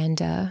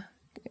and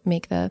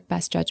make the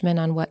best judgment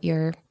on what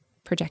you're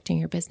projecting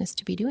your business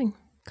to be doing.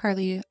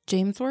 Carly,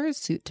 James wore his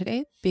suit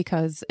today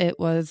because it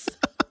was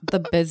the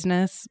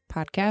business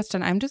podcast,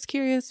 and I'm just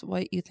curious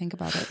what you think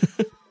about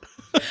it.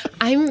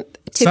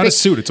 It's not a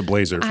suit, it's a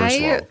blazer, first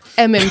of all.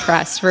 I am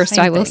impressed, first,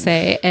 I will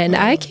say. And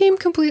I came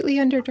completely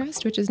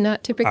underdressed, which is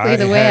not typically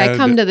the way I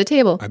come to the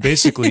table. I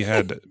basically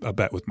had a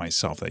bet with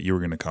myself that you were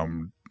going to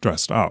come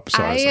dressed up.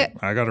 So I was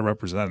like, I got to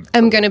represent.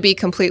 I'm going to be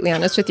completely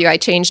honest with you. I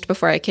changed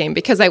before I came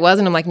because I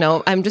wasn't. I'm like,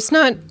 no, I'm just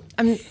not.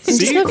 I'm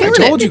just not feeling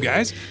I told it. you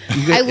guys.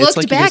 I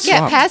looked back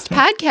at past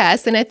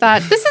podcasts and I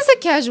thought, this is a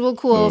casual,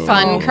 cool,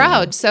 fun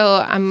crowd. So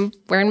I'm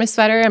wearing my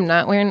sweater. I'm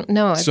not wearing,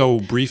 no. So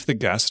brief the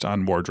guest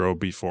on wardrobe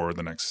before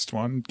the next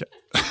one.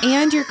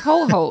 And your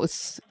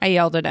co-host. I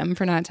yelled at him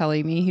for not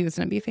telling me he was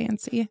going to be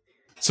fancy.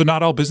 So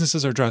not all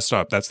businesses are dressed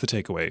up. That's the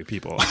takeaway,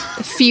 people.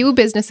 Few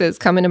businesses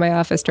come into my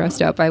office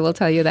dressed up, I will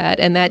tell you that.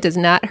 And that does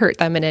not hurt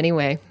them in any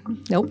way.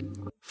 Nope.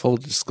 Full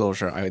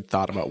disclosure, I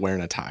thought about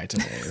wearing a tie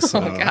today. So.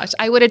 Oh, gosh.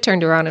 I would have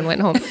turned around and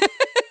went home.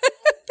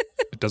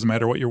 It doesn't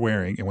matter what you're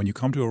wearing. And when you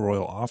come to a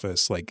royal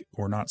office, like,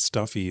 we're not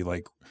stuffy.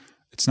 Like,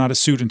 it's not a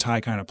suit and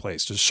tie kind of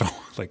place. Just show,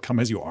 like, come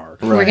as you are.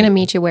 Right. We're going to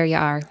meet you where you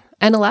are.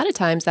 And a lot of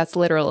times that's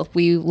literal.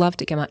 We love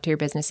to come out to your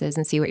businesses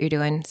and see what you're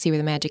doing, see where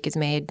the magic is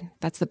made.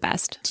 That's the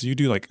best. So you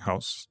do like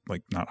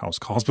not house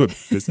calls, but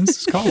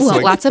business calls? Well,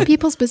 like, lots of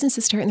people's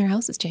businesses start in their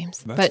houses,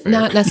 James, That's but fair.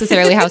 not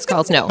necessarily house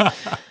calls. No,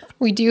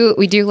 we do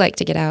like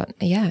to get out,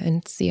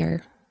 and see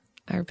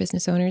our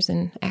business owners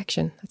in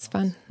action. That's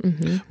fun.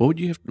 Mm-hmm.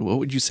 What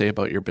would you say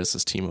about your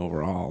business team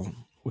overall?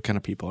 What kind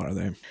of people are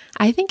they?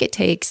 I think it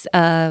takes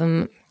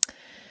a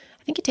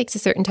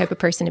certain type of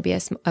person to be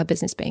a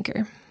business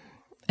banker.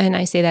 And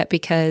I say that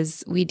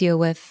because we deal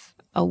with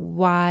a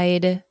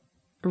wide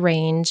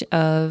range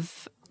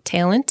of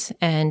talent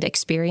and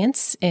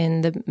experience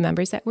in the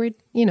members that we're,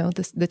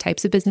 the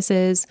types of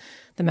businesses,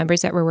 the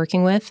members that we're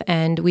working with.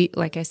 And we,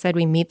 like I said,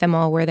 we meet them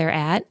all where they're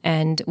at,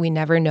 and we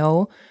never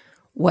know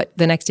what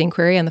the next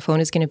inquiry on the phone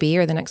is going to be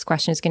or the next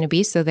question is going to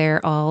be. So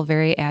they're all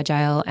very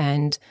agile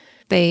and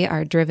they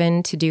are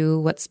driven to do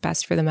what's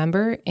best for the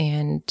member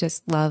and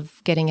just love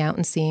getting out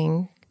and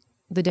seeing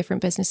the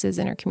different businesses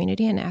in our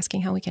community and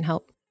asking how we can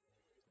help.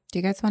 Do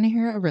you guys want to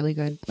hear a really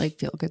good,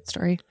 feel-good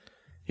story?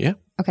 Yeah.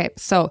 Okay,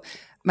 so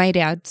my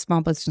dad,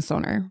 small business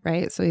owner,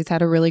 right? So he's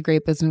had a really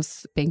great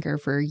business banker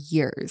for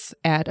years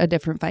at a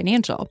different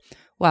financial.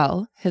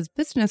 Well, his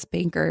business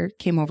banker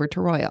came over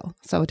to Royal,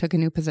 so took a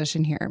new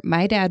position here.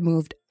 My dad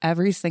moved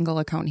every single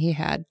account he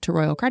had to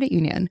Royal Credit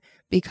Union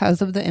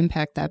because of the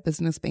impact that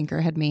business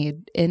banker had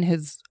made in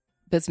his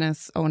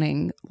business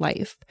owning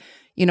life,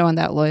 and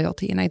that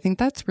loyalty. And I think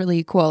that's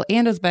really cool.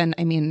 And has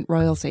been,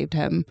 Royal saved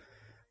him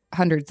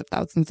hundreds of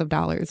thousands of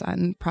dollars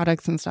on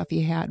products and stuff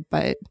he had.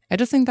 But I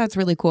just think that's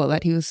really cool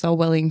that he was so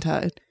willing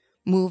to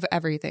move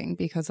everything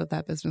because of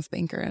that business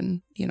banker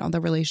and,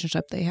 the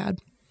relationship they had.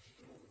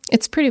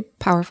 It's pretty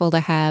powerful to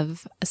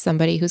have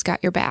somebody who's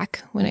got your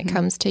back when it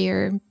comes to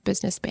your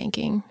business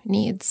banking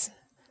needs,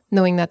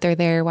 knowing that they're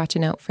there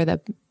watching out for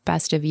the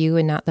best of you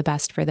and not the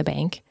best for the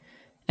bank.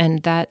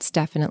 And that's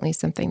definitely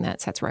something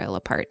that sets Royal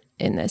apart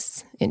in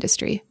this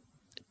industry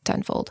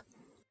tenfold.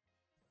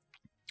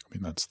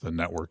 That's the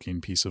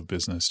networking piece of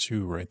business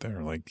too, right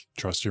there. Like,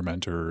 trust your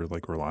mentor,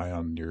 rely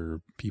on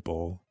your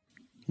people,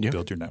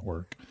 build your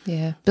network.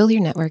 Yeah. Build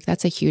your network.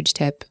 That's a huge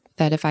tip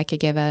that if I could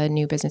give a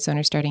new business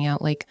owner starting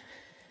out,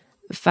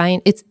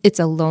 it's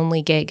a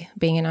lonely gig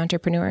being an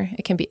entrepreneur.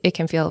 It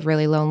can feel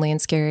really lonely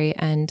and scary.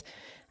 And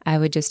I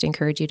would just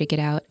encourage you to get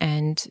out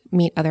and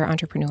meet other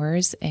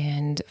entrepreneurs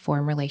and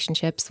form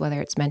relationships,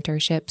 whether it's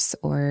mentorships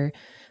or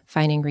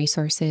finding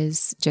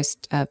resources,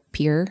 just a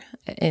peer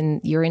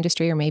in your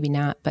industry or maybe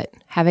not, but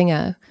having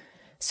a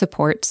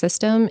support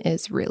system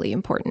is really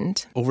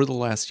important. Over the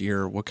last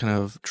year, what kind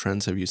of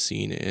trends have you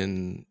seen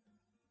in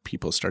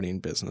people starting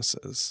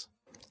businesses?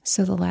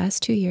 So the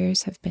last 2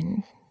 years have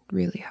been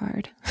really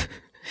hard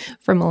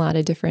from a lot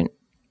of different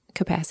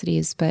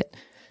capacities, but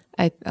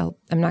I'm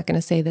not going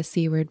to say the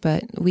C word,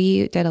 but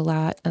we did a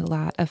lot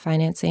of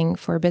financing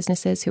for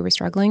businesses who were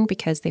struggling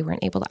because they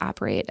weren't able to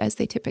operate as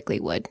they typically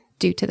would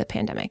due to the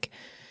pandemic.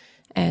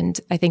 And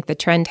I think the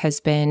trend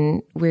has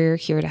been, we're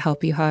here to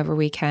help you however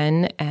we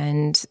can.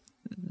 And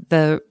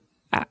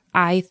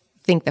I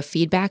think the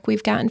feedback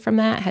we've gotten from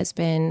that has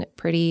been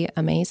pretty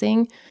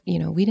amazing. You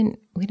know, we didn't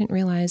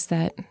realize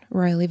that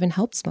Royal even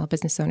helped small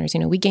business owners.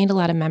 You know, we gained a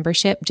lot of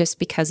membership just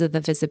because of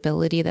the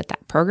visibility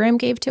that program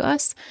gave to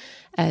us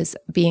as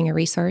being a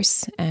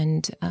resource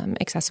and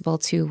accessible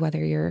to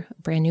whether you're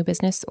a brand new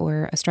business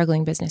or a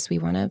struggling business. We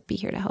want to be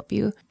here to help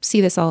you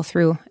see this all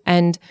through.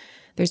 And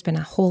there's been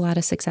a whole lot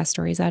of success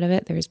stories out of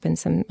it. There's been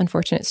some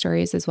unfortunate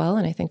stories as well.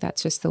 And I think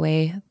that's just the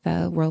way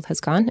the world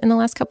has gone in the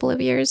last couple of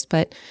years.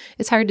 But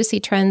it's hard to see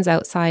trends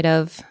outside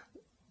of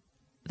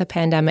the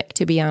pandemic,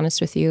 to be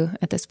honest with you,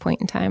 at this point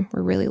in time.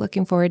 We're really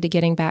looking forward to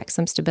getting back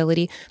some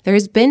stability.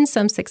 There's been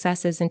some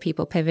successes in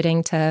people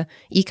pivoting to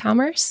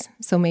e-commerce.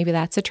 So maybe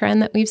that's a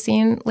trend that we've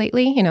seen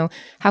lately. You know,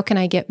 how can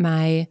I get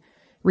my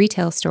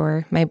retail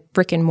store, my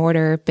brick and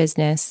mortar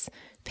business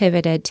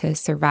pivoted to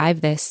survive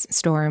this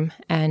storm?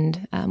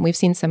 And we've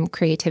seen some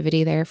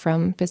creativity there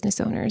from business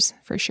owners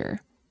for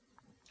sure.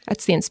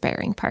 That's the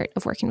inspiring part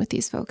of working with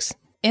these folks.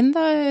 In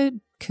the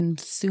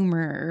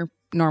consumer,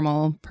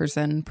 normal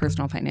person,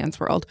 personal finance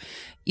world,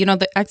 you know,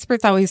 the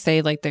experts always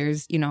say like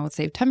there's, you know,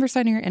 save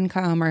 10% of your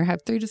income or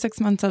have 3 to 6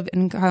 months of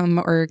income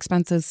or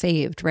expenses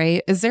saved,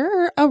 right? Is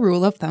there a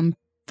rule of thumb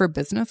for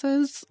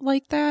businesses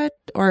like that?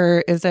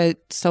 Or is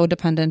it so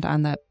dependent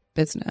on that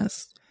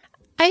business?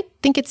 I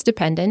think it's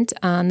dependent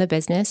on the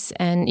business,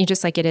 and you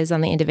just like it is on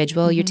the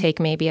individual. Mm-hmm. You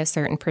take maybe a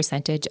certain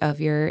percentage of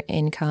your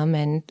income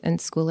and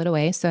school it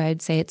away. So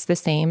I'd say it's the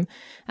same.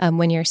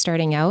 When you're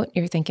starting out,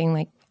 you're thinking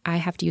like, I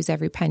have to use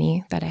every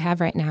penny that I have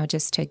right now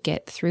just to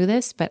get through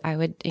this. But I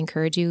would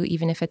encourage you,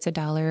 even if it's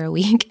 $1 a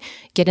week,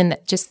 get in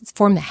that, just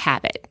form the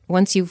habit.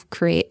 Once you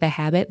create the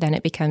habit, then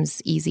it becomes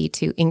easy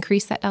to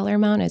increase that dollar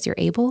amount as you're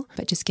able,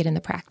 but just get in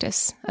the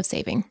practice of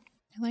saving.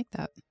 I like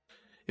that.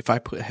 If I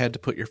had to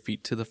put your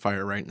feet to the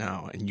fire right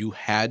now and you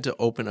had to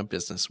open a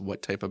business,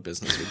 what type of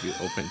business would you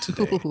open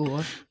today?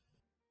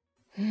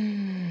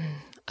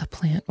 A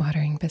plant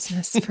watering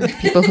business for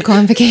people who go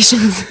on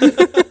vacations.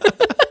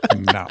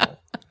 No.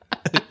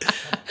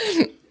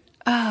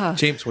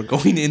 James, we're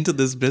going into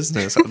this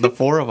business. The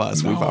four of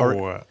us, we've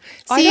already.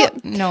 See,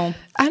 no,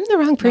 I'm the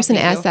wrong person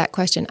to ask that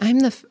question.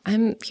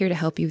 I'm here to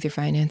help you with your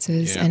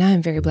finances, and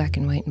I'm very black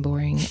and white and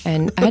boring,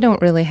 and I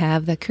don't really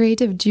have the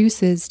creative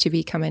juices to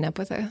be coming up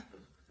with a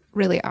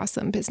really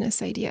awesome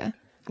business idea.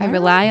 I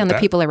rely on the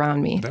people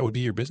around me. That would be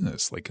your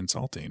business, like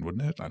consulting,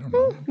 wouldn't it? I don't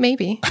know.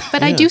 Maybe,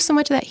 but I do so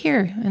much of that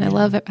here, and I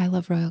love it. I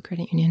love Royal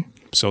Credit Union.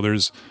 So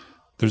there's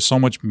so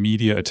much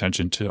media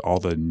attention to all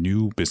the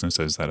new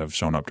businesses that have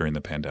shown up during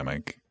the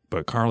pandemic.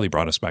 But Carly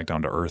brought us back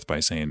down to earth by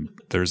saying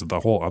there's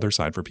the whole other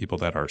side for people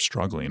that are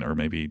struggling or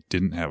maybe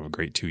didn't have a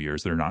great 2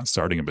 years. They're not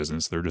starting a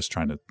business. They're just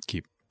trying to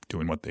keep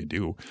doing what they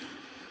do.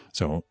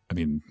 So, I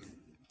mean,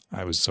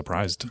 I was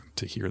surprised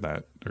to hear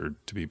that or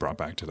to be brought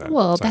back to that.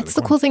 Well, that's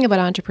the cool thing about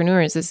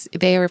entrepreneurs is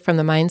they are from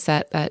the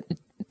mindset that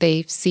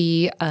they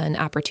see an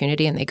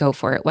opportunity and they go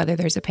for it, whether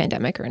there's a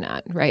pandemic or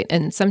not, right?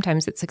 And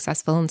sometimes it's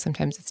successful and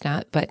sometimes it's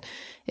not. But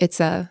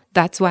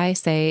that's why I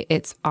say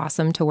it's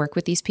awesome to work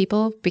with these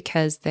people,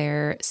 because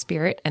their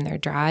spirit and their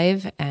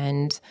drive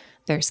and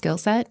their skill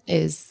set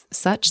is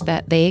such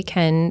that they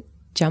can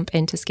jump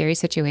into scary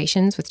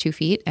situations with 2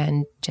 feet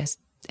and just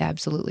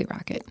absolutely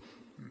rock it.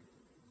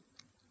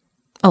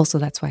 Also,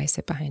 that's why I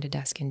sit behind a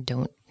desk and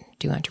don't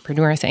do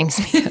entrepreneur things,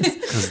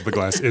 because the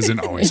glass isn't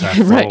always half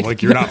full. Right.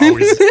 Like you're not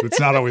always, it's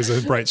not always a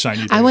bright,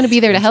 shiny thing. I want to be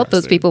there to help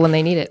those people when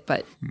they need it.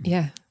 But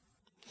yeah.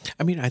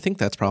 I mean, I think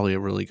that's probably a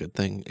really good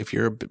thing. If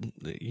you're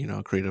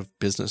a creative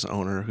business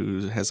owner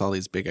who has all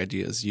these big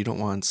ideas, you don't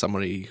want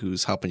somebody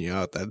who's helping you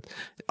out that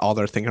all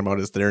they're thinking about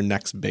is their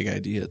next big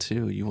idea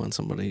too. You want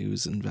somebody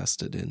who's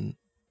invested in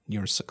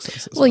your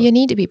success as well. You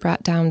need to be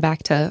brought down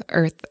back to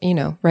earth,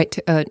 right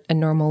to a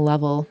normal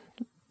level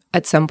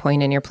at some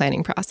point in your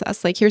planning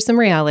process. Like, here's some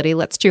reality.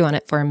 Let's chew on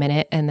it for a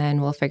minute, and then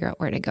we'll figure out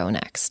where to go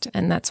next.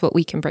 And that's what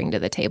we can bring to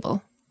the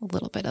table. A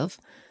little bit of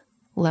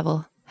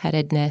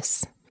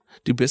level-headedness.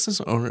 Do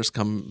business owners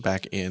come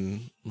back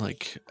in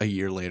like a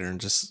year later and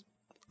just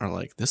are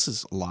like, this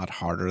is a lot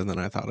harder than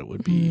I thought it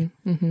would be.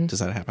 Mm-hmm. Does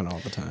that happen all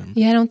the time?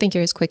 Yeah, I don't think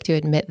you're as quick to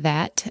admit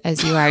that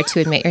as you are to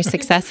admit your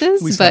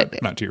successes.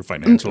 But not to your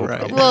financial Right.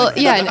 problem. well,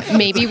 yeah,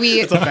 maybe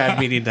we It's a bad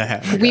meeting to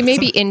have. I we guess.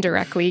 maybe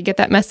indirectly get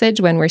that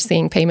message when we're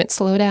seeing payments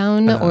slow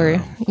down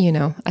or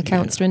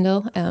accounts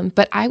dwindle.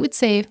 But I would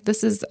say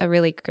this is a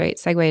really great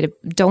segue to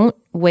don't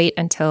wait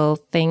until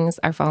things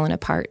are falling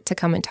apart to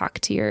come and talk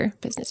to your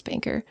business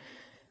banker.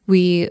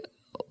 We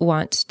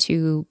want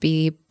to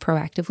be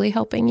proactively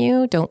helping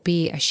you. Don't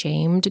be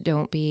ashamed.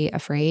 Don't be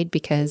afraid,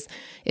 because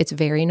it's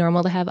very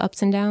normal to have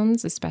ups and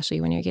downs,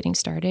 especially when you're getting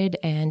started.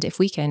 And if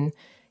we can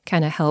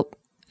kind of help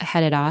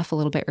head it off a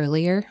little bit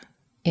earlier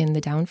in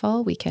the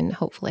downfall, we can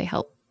hopefully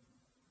help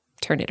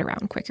turn it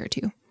around quicker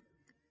too.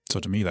 So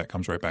to me, that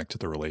comes right back to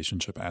the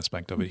relationship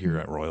aspect of it here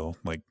at Royal.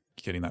 Like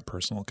getting that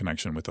personal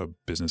connection with a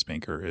business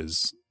banker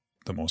is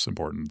the most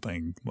important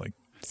thing. Like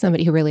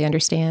Somebody who really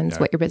understands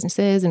what your business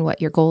is and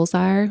what your goals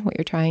are, what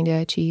you're trying to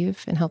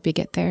achieve, and help you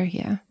get there.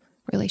 Yeah,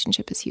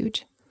 relationship is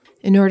huge.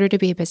 In order to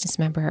be a business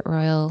member at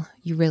Royal,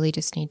 you really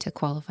just need to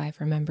qualify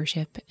for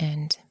membership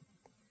and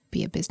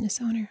be a business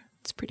owner.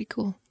 It's pretty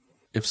cool.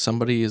 If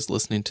somebody is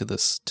listening to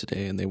this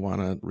today and they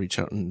want to reach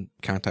out and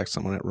contact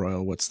someone at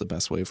Royal, what's the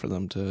best way for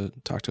them to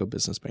talk to a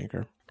business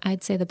banker?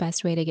 I'd say the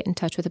best way to get in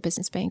touch with a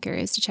business banker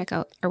is to check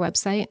out our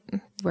website.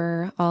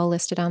 We're all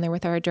listed on there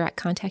with our direct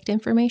contact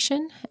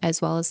information,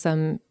 as well as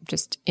some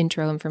just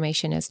intro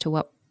information as to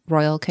what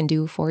Royal can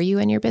do for you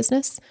and your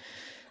business.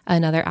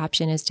 Another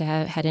option is to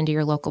head into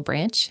your local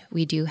branch.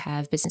 We do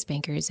have business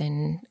bankers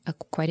in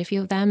quite a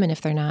few of them, and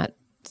if they're not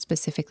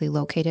specifically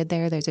located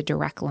there, there's a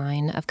direct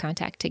line of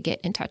contact to get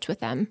in touch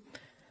with them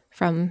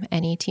from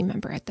any team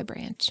member at the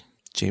branch.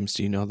 James,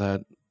 do you know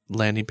that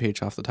landing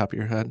page off the top of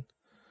your head?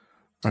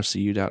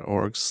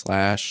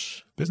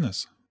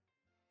 rcu.org/business.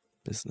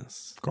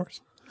 business, of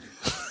course.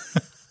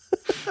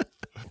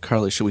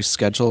 Carly, should we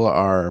schedule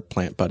our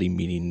Plant Buddy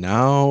meeting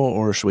now,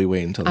 or should we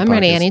wait until the I'm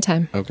ready podcast?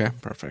 anytime. Okay,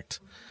 perfect.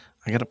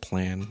 I got to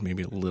plan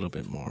maybe a little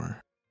bit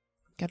more.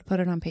 Got to put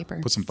it on paper.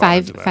 Put some thought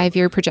into that.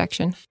 5-year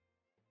projection.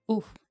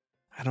 Ooh,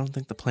 I don't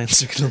think the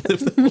plants are going to live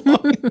that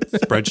long.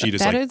 Spreadsheet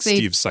is That like is a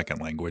Steve's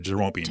second language. There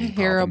won't be any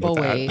terrible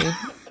problem way with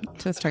that.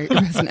 to start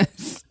your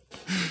business.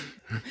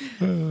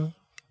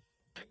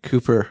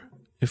 Cooper,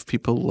 if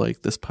people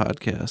like this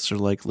podcast or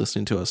like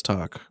listening to us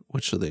talk,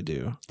 what should they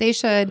do? They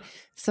should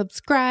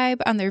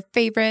subscribe on their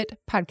favorite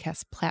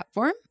podcast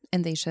platform,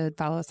 and they should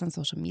follow us on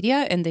social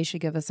media, and they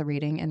should give us a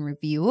rating and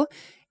review,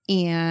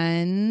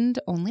 and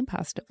only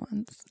positive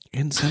ones.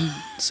 And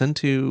send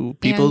to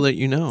people And that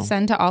you know.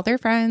 Send to all their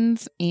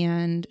friends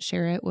and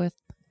share it with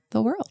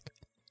the world.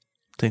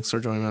 Thanks for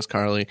joining us,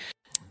 Carly.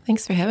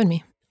 Thanks for having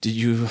me. Did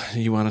you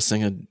want to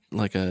sing a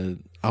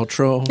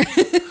outro?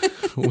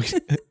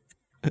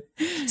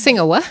 Sing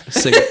a what?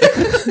 Sing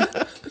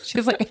She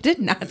was like, I did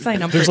not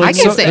sign up There's for like I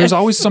can say there's it.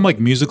 always some like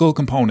musical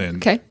component.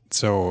 Okay.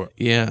 So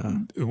yeah.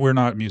 we're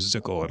not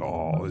musical at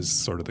all is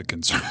sort of the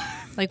concern.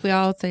 Like we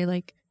all say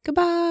like,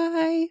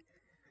 goodbye.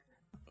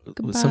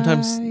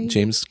 Sometimes Goodbye.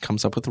 James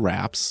comes up with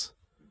raps.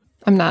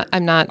 I'm not I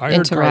heard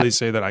into Carly rap.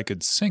 say that I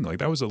could sing. Like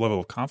that was a level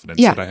of confidence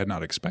Yeah. that I had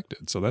not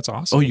expected. So that's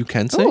awesome. Oh, you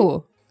can sing?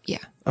 Oh, Yeah.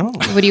 Oh.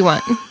 What do you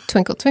want?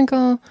 Twinkle,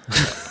 twinkle.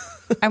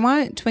 I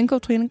want Twinkle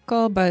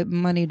Twinkle, but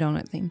Money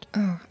Donut themed.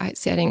 Oh, I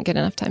see. I didn't get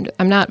enough time to.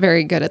 I'm not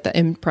very good at the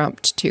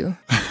impromptu.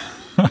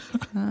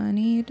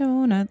 Money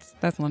Donuts.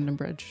 That's London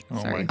Bridge.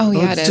 Oh Sorry. my Oh,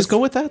 yeah, it is. Just go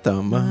with that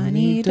though.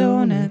 Money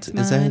donuts,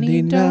 It's money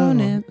ending now.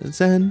 donuts.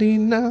 It's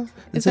ending now.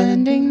 It's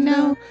ending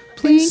now.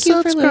 Please Thank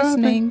you for subscribe.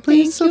 listening.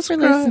 Please Thank you for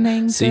subscribe.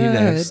 listening. See you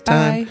next Goodbye.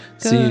 time.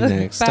 See you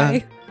next Goodbye.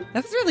 time.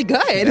 That's really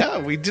good. Yeah,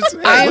 we just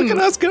I'm- look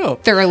at us go.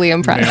 Thoroughly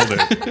impressed.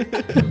 Nailed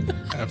it.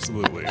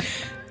 Absolutely.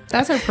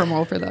 That's our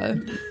promo for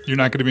the You're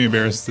not going to be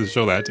embarrassed to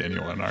show that to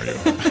anyone, are you?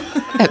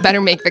 I better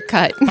make the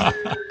cut.